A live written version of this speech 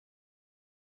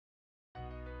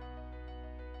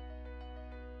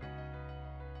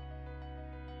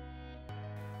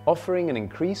Offering an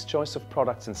increased choice of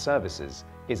products and services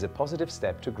is a positive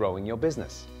step to growing your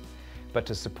business. But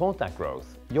to support that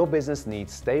growth, your business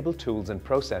needs stable tools and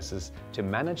processes to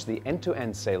manage the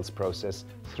end-to-end sales process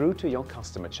through to your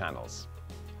customer channels.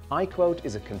 iQuote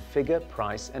is a configure,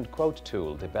 price and quote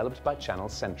tool developed by Channel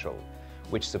Central,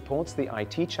 which supports the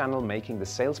IT channel, making the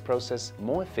sales process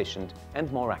more efficient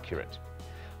and more accurate.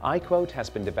 iQuote has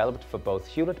been developed for both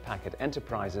Hewlett Packard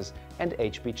Enterprises and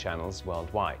HP channels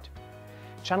worldwide.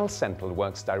 Channel Central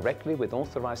works directly with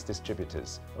authorized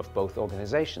distributors of both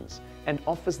organizations and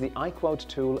offers the iQuote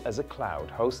tool as a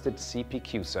cloud-hosted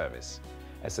CPQ service.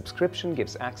 A subscription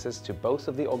gives access to both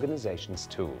of the organization's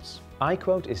tools.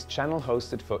 iQuote is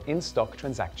channel-hosted for in-stock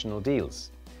transactional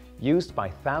deals. Used by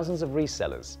thousands of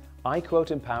resellers, iQuote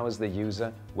empowers the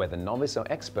user, whether novice or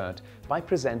expert, by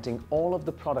presenting all of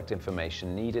the product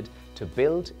information needed to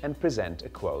build and present a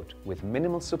quote with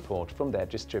minimal support from their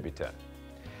distributor.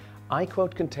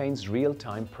 iQuote contains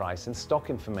real-time price and stock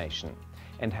information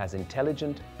and has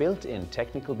intelligent, built-in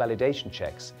technical validation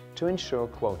checks to ensure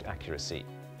quote accuracy.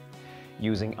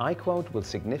 Using iQuote will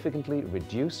significantly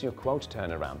reduce your quote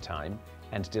turnaround time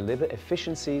and deliver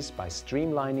efficiencies by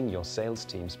streamlining your sales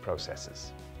team's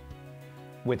processes.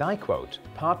 With iQuote,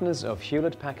 partners of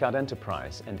Hewlett Packard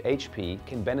Enterprise and HP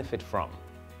can benefit from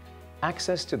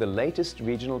access to the latest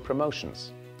regional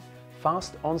promotions,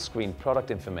 fast on-screen product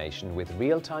information with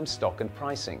real-time stock and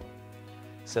pricing,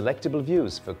 selectable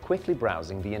views for quickly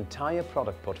browsing the entire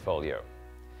product portfolio,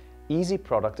 easy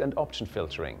product and option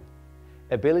filtering,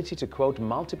 ability to quote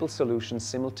multiple solutions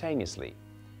simultaneously,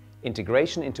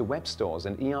 integration into web stores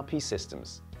and ERP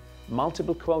systems,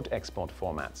 multiple quote export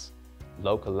formats,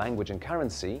 local language and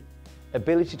currency,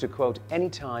 ability to quote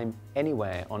anytime,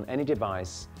 anywhere on any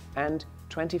device, and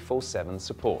 24/7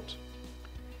 support.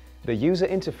 The user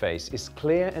interface is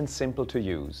clear and simple to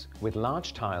use, with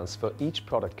large tiles for each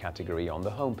product category on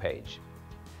the homepage.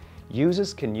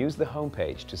 Users can use the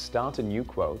homepage to start a new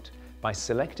quote by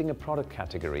selecting a product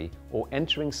category or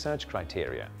entering search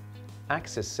criteria,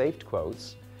 access saved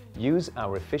quotes, use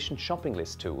our efficient shopping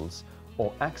list tools,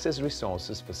 or access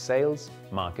resources for sales,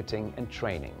 marketing, and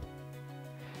training.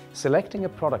 Selecting a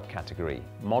product category,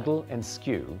 model, and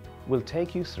SKU will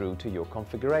take you through to your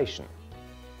configuration.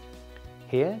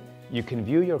 Here, you can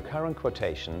view your current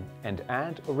quotation and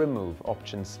add or remove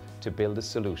options to build a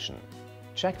solution.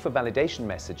 Check for validation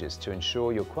messages to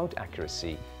ensure your quote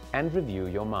accuracy and review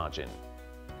your margin.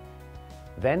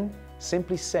 Then,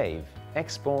 simply save,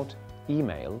 export,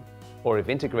 email, or if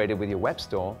integrated with your web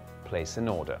store, place an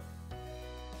order.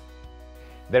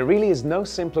 There really is no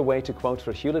simpler way to quote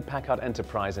for Hewlett Packard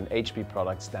Enterprise and HP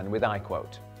products than with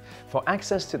iQuote. For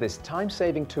access to this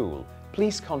time-saving tool,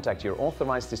 please contact your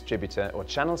authorized distributor or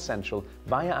Channel Central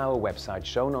via our website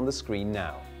shown on the screen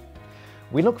now.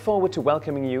 We look forward to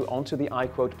welcoming you onto the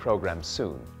iQuote program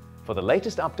soon. For the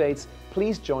latest updates,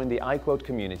 please join the iQuote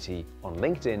community on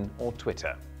LinkedIn or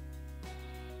Twitter.